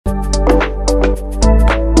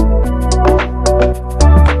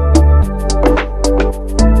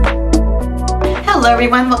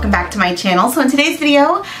everyone, welcome back to my channel. So in today's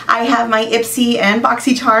video, I have my Ipsy and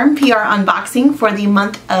Boxycharm PR unboxing for the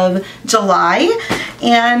month of July,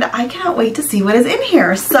 and I cannot wait to see what is in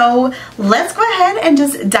here. So let's go ahead and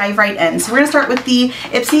just dive right in. So we're gonna start with the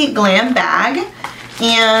Ipsy Glam Bag,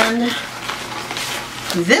 and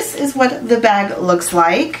this is what the bag looks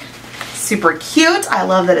like. Super cute. I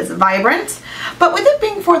love that it's vibrant, but with it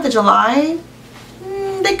being 4th of July,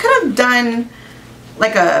 they could have done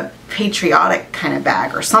like a patriotic kind of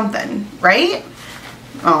bag or something, right?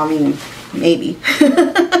 Oh, I mean, maybe.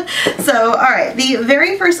 So, alright, the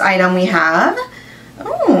very first item we have,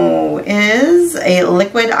 is a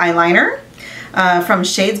liquid eyeliner from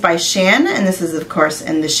Shades by Shan, and this is, of course,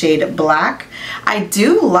 in the shade black. I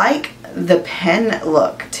do like the pen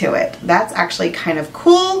look to it. That's actually kind of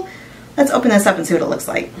cool. Let's open this up and see what it looks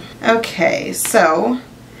like. Okay, so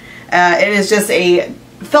it is just a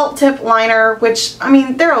felt tip liner, which, I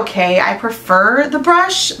mean, they're okay. I prefer the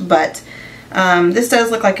brush, but this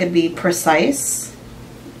does look like it'd be precise.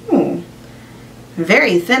 Ooh,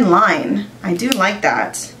 very thin line. I do like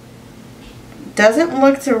that. Doesn't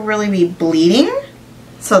look to really be bleeding,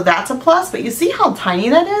 so that's a plus, but you see how tiny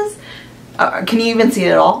that is? Can you even see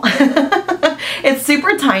it at all? It's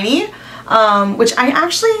super tiny, which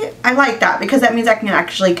I like that, because that means I can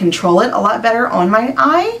actually control it a lot better on my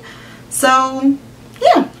eye. So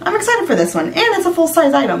yeah, I'm excited for this one, and it's a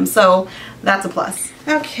full-size item, so that's a plus.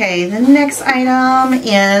 Okay, the next item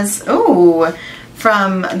is,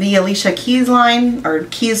 from the Alicia Keys line, or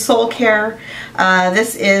Keys Soul Care.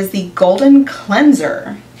 This is the Golden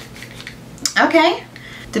Cleanser. Okay,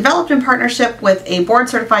 developed in partnership with a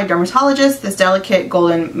board-certified dermatologist, this delicate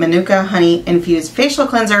golden manuka honey-infused facial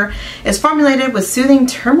cleanser is formulated with soothing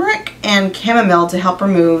turmeric and chamomile to help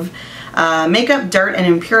remove makeup, dirt, and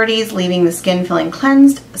impurities, leaving the skin feeling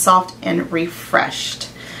cleansed, soft, and refreshed.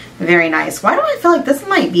 Very nice. Why do I feel like this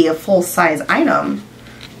might be a full-size item?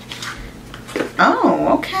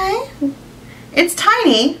 Oh, okay. It's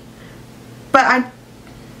tiny, but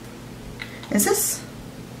it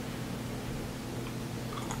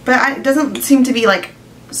doesn't seem to be like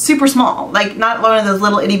super small, like not one of those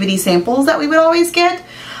little itty-bitty samples that we would always get.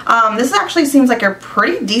 This actually seems like a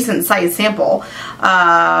pretty decent sized sample.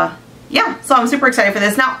 Yeah, so I'm super excited for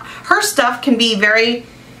this. Now, her stuff can be very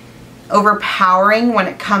overpowering when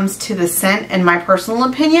it comes to the scent, in my personal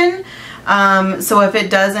opinion. So if it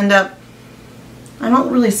does end up, I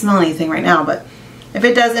don't really smell anything right now, but if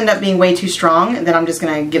it does end up being way too strong, then I'm just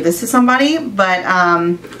going to give this to somebody. But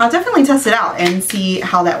I'll definitely test it out and see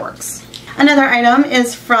how that works. Another item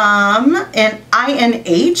is from an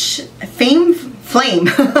INH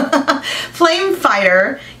Flame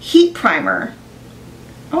Fighter Heat Primer.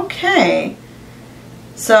 Okay,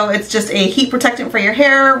 so it's just a heat protectant for your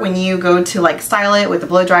hair when you go to like style it with the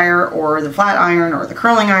blow dryer or the flat iron or the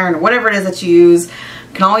curling iron or whatever it is that you use.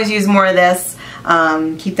 You can always use more of this,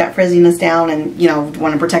 keep that frizziness down, and you know,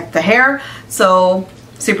 want to protect the hair. So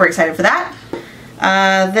super excited for that.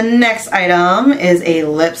 The next item is a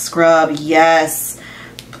lip scrub. Yes,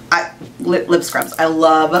 lip scrubs. I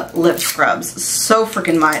love lip scrubs so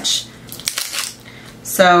freaking much.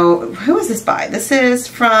 So, who is this by? This is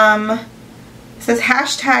from, it says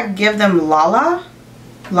hashtag give them Lala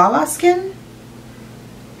skin.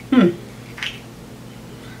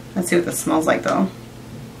 Let's see what this smells like though.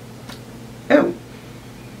 Oh.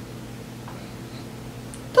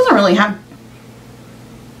 Doesn't really have,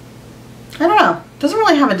 I don't know, doesn't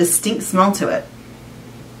really have a distinct smell to it.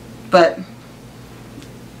 But,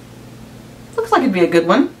 looks like it'd be a good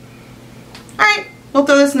one. Alright, we'll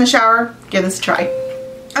throw this in the shower, give this a try.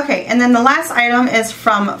 Okay, and then the last item is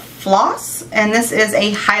from Floss, and this is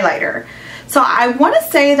a highlighter. So I want to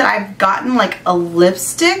say that I've gotten like a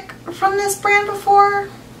lipstick from this brand before,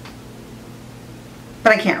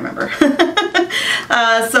 but I can't remember.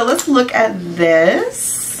 So let's look at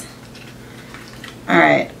this.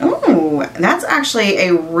 Alright, ooh, that's actually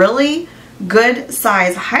a really good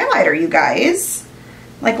size highlighter, you guys.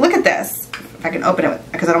 Like, look at this. If I can open it,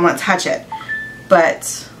 because I don't want to touch it.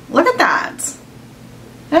 But look at that.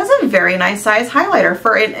 That is a very nice size highlighter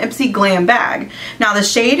for an Ipsy Glam Bag. Now the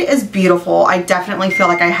shade is beautiful. I definitely feel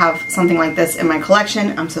like I have something like this in my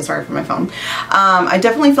collection. I'm so sorry for my phone. I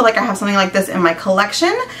definitely feel like I have something like this in my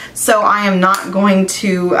collection. So I am not going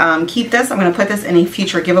to keep this. I'm going to put this in a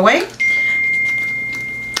future giveaway.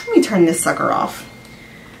 Let me turn this sucker off.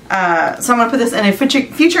 So I'm going to put this in a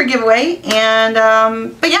future giveaway, and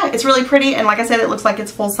but yeah, it's really pretty, and like I said, it looks like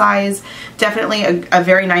it's full size. Definitely a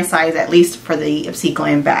very nice size, at least for the Ipsy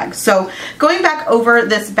Glam Bag. So going back over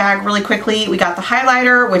this bag really quickly, we got the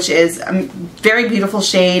highlighter, which is a very beautiful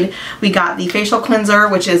shade. We got the facial cleanser,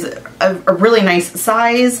 which is a really nice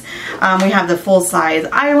size. We have the full size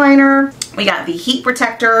eyeliner. We got the heat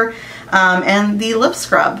protector. And the lip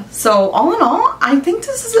scrub. So all in all, I think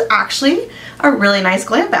this is actually a really nice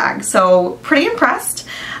glam bag. So pretty impressed.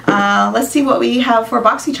 Let's see what we have for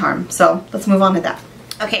Boxycharm. So let's move on to that.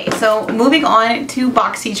 Okay, so moving on to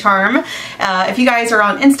Boxycharm. If you guys are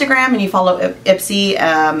on Instagram and you follow Ipsy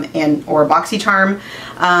or Boxycharm,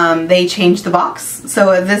 they changed the box.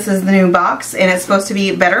 So this is the new box, and it's supposed to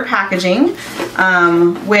be better packaging,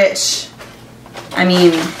 which, I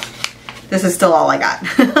mean, this is still all I got.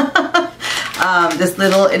 This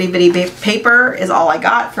little itty bitty paper is all I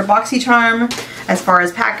got for Boxycharm. As far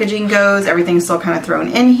as packaging goes, everything's still kind of thrown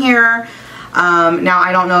in here. Now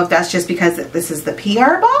I don't know if that's just because this is the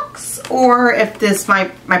PR box, or if this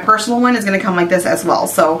my personal one is going to come like this as well.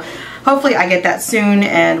 So hopefully I get that soon,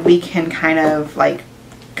 and we can kind of like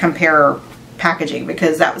compare packaging,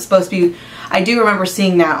 because that was supposed to be, I do remember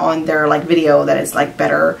seeing that on their like video, that it's like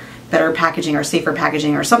better packaging or safer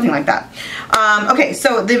packaging or something like that. Okay,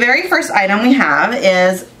 so the very first item we have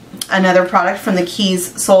is another product from the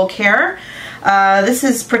Keys Soul Care. This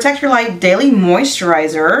is Protect Your Light Daily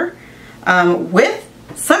Moisturizer with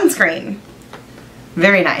sunscreen.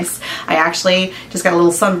 Very nice. I actually just got a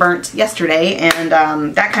little sunburnt yesterday, and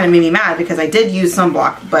that kind of made me mad because I did use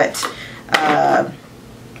sunblock, but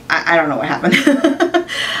I don't know what happened.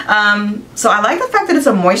 So I like the fact that it's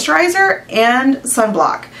a moisturizer and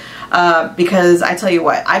sunblock. Because I tell you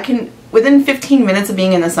what, I can, within 15 minutes of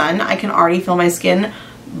being in the sun, I can already feel my skin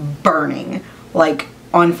burning, like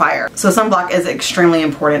on fire. So sunblock is extremely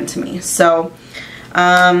important to me. So,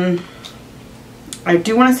 I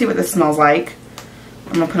do want to see what this smells like.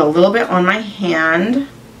 I'm going to put a little bit on my hand.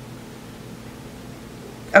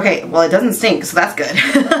 Okay, well, it doesn't stink, so that's good.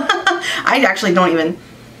 I actually don't even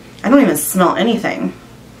smell anything.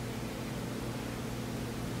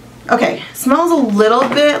 Okay, smells a little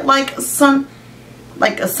bit like a sunblock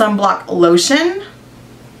lotion.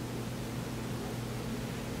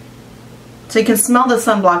 So you can smell the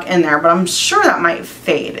sunblock in there, but I'm sure that might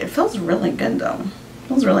fade. It feels really good though. It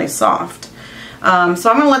feels really soft. So I'm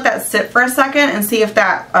gonna let that sit for a second and see if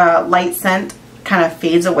that light scent kind of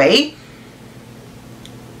fades away.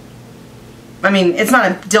 I mean, it's not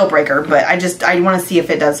a deal breaker, but I want to see if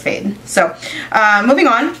it does fade. So moving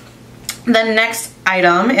on. The next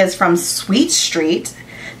item is from Sweet Street.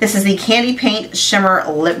 This is the Candy Paint Shimmer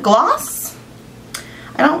Lip Gloss.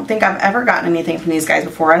 I don't think I've ever gotten anything from these guys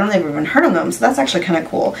before. I don't think I've even heard of them, so that's actually kind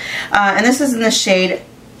of cool. And this is in the shade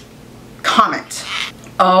Comet.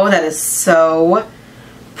 Oh, that is so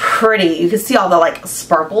pretty. You can see all the like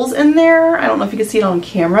sparkles in there. I don't know if you can see it on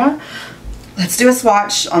camera. Let's do a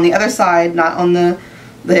swatch on the other side, not on the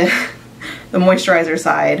moisturizer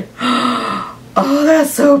side. Oh,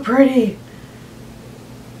 that's so pretty.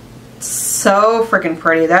 So freaking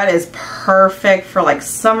pretty. That is perfect for like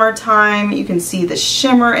summertime. You can see the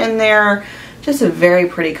shimmer in there. Just a very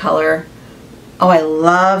pretty color. Oh, I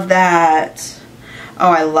love that. Oh,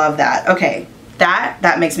 I love that. Okay,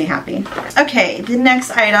 that makes me happy. Okay, the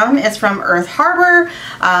next item is from Earth Harbor.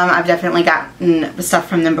 I've definitely gotten stuff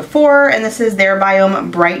from them before, and this is their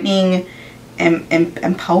Biome Brightening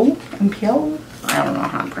MPO. I don't know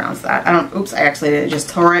how to pronounce that. Oops, I actually just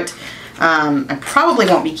tore it. I probably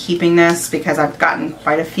won't be keeping this because I've gotten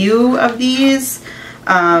quite a few of these.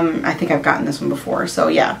 I think I've gotten this one before. So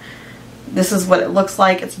yeah, this is what it looks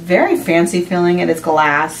like. It's very fancy feeling. It is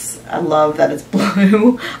glass. I love that it's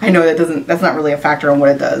blue. I know that's not really a factor on what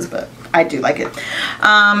it does, but I do like it.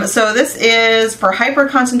 So this is for hyper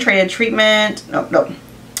concentrated treatment. Nope.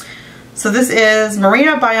 So this is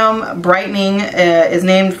Marina Biome Brightening, is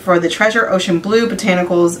named for the treasure ocean blue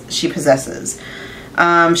botanicals she possesses.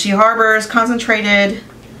 She harbors concentrated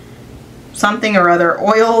something or other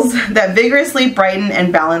oils that vigorously brighten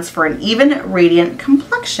and balance for an even, radiant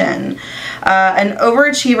complexion. An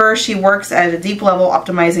overachiever, she works at a deep level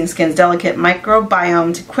optimizing skin's delicate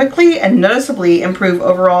microbiome to quickly and noticeably improve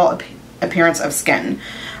overall appearance of skin.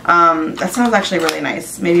 That sounds actually really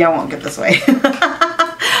nice. Maybe I won't get this way.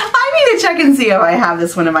 I need to check and see if I have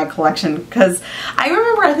this one in my collection, because I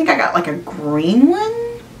remember I think I got like a green one.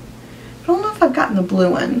 I don't know if I've gotten the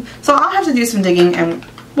blue one. So I'll have to do some digging and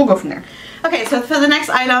we'll go from there. Okay, so for the next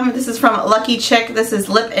item, this is from Lucky Chick. This is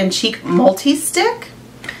Lip and Cheek Multi-Stick.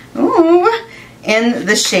 Ooh, in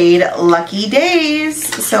the shade Lucky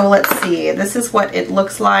Days. So let's see, this is what it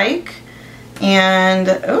looks like. And,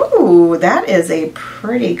 ooh, that is a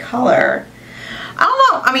pretty color. I don't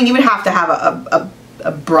know, I mean, you would have to have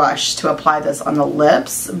a brush to apply this on the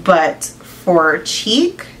lips, but for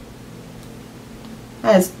cheek,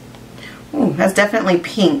 that's definitely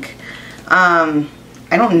pink. I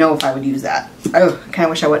don't know if I would use that. Oh, I kind of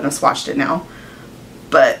wish I wouldn't have swatched it now.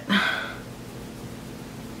 But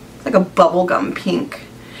it's like a bubblegum pink.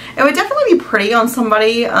 It would definitely be pretty on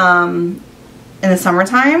somebody in the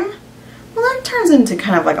summertime. Well, that turns into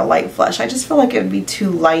kind of like a light flush. I just feel like it would be too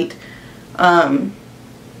light. I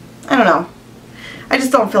don't know. I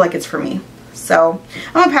just don't feel like it's for me. So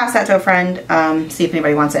I'm going to pass that to a friend, see if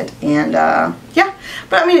anybody wants it. And yeah,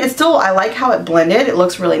 but I mean, it's still, I like how it blended. It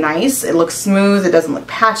looks really nice. It looks smooth. It doesn't look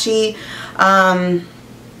patchy.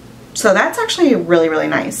 So that's actually really, really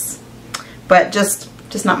nice. But just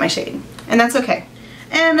not my shade. And that's okay.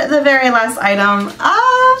 And the very last item,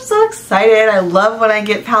 oh, I'm so excited. I love when I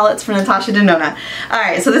get palettes from Natasha Denona.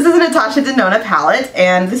 Alright, so this is a Natasha Denona palette,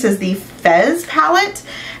 and this is the Fez palette.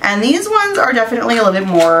 And these ones are definitely a little bit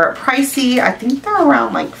more pricey. I think they're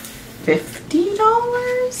around like $50.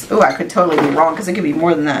 Oh, I could totally be wrong because it could be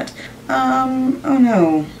more than that. Oh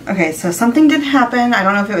no. Okay, so something did happen. I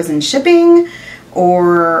don't know if it was in shipping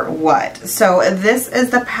or what. So this is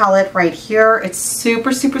the palette right here. It's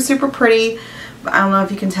super, super, super pretty. I don't know if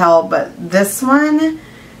you can tell, but this one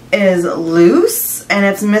is loose and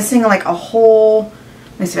it's missing like a whole,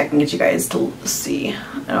 let me see if I can get you guys to see.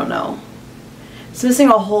 I don't know. It's missing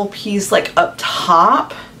a whole piece like up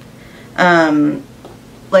top.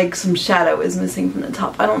 Like some shadow is missing from the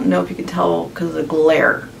top. I don't know if you can tell because of the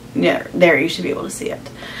glare. Yeah, there, you should be able to see it.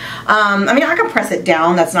 I mean, I can press it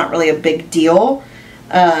down. That's not really a big deal.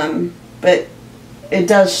 But it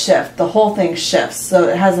does shift. The whole thing shifts, so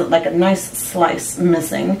it has like a nice slice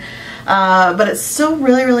missing. But it's still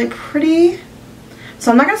really, really pretty.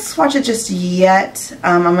 So I'm not going to swatch it just yet.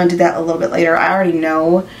 I'm going to do that a little bit later. I already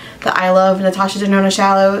know that I love Natasha Denona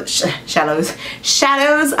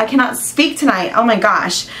shadows. I cannot speak tonight. Oh my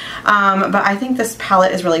gosh. But I think this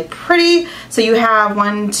palette is really pretty. So you have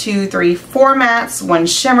 1, 2, 3, 4 mattes, 1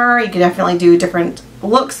 shimmer. You can definitely do different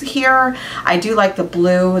looks here. I do like the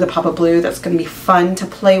blue, the pop of blue. That's going to be fun to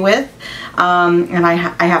play with. And I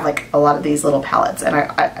have like a lot of these little palettes and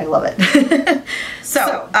I love it.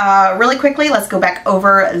 So really quickly, let's go back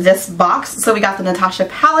over this box. So we got the Natasha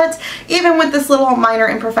palette. Even with this little minor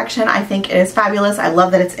imperfection, I think it is fabulous. I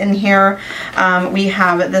love that it's in here. We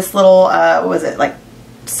have this little, what was it, like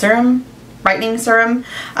serum? Brightening serum.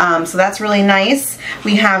 So that's really nice.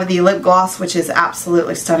 We have the lip gloss, which is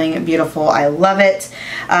absolutely stunning and beautiful. I love it.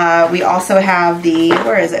 We also have the,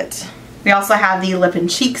 where is it? We also have the lip and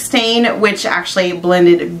cheek stain, which actually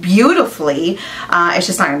blended beautifully. It's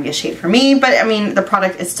just not going to be a shade for me, but I mean, the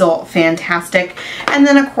product is still fantastic. And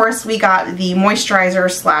then of course we got the moisturizer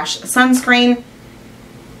slash sunscreen,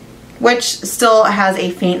 which still has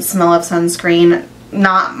a faint smell of sunscreen.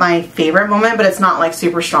 Not my favorite moment, but it's not like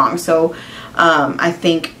super strong. So I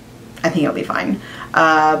think it'll be fine.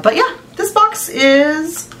 But yeah, this box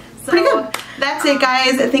is pretty good. That's it,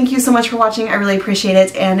 guys. Thank you so much for watching. I really appreciate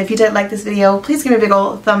it. And if you did like this video, please give me a big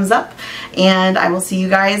old thumbs up. And I will see you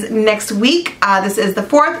guys next week. This is the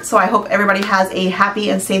 4th, so I hope everybody has a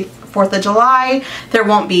happy and safe 4th of July. There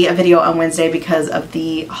won't be a video on Wednesday because of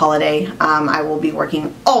the holiday. I will be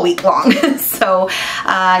working all week long. So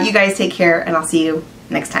you guys take care, and I'll see you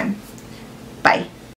next time. Bye.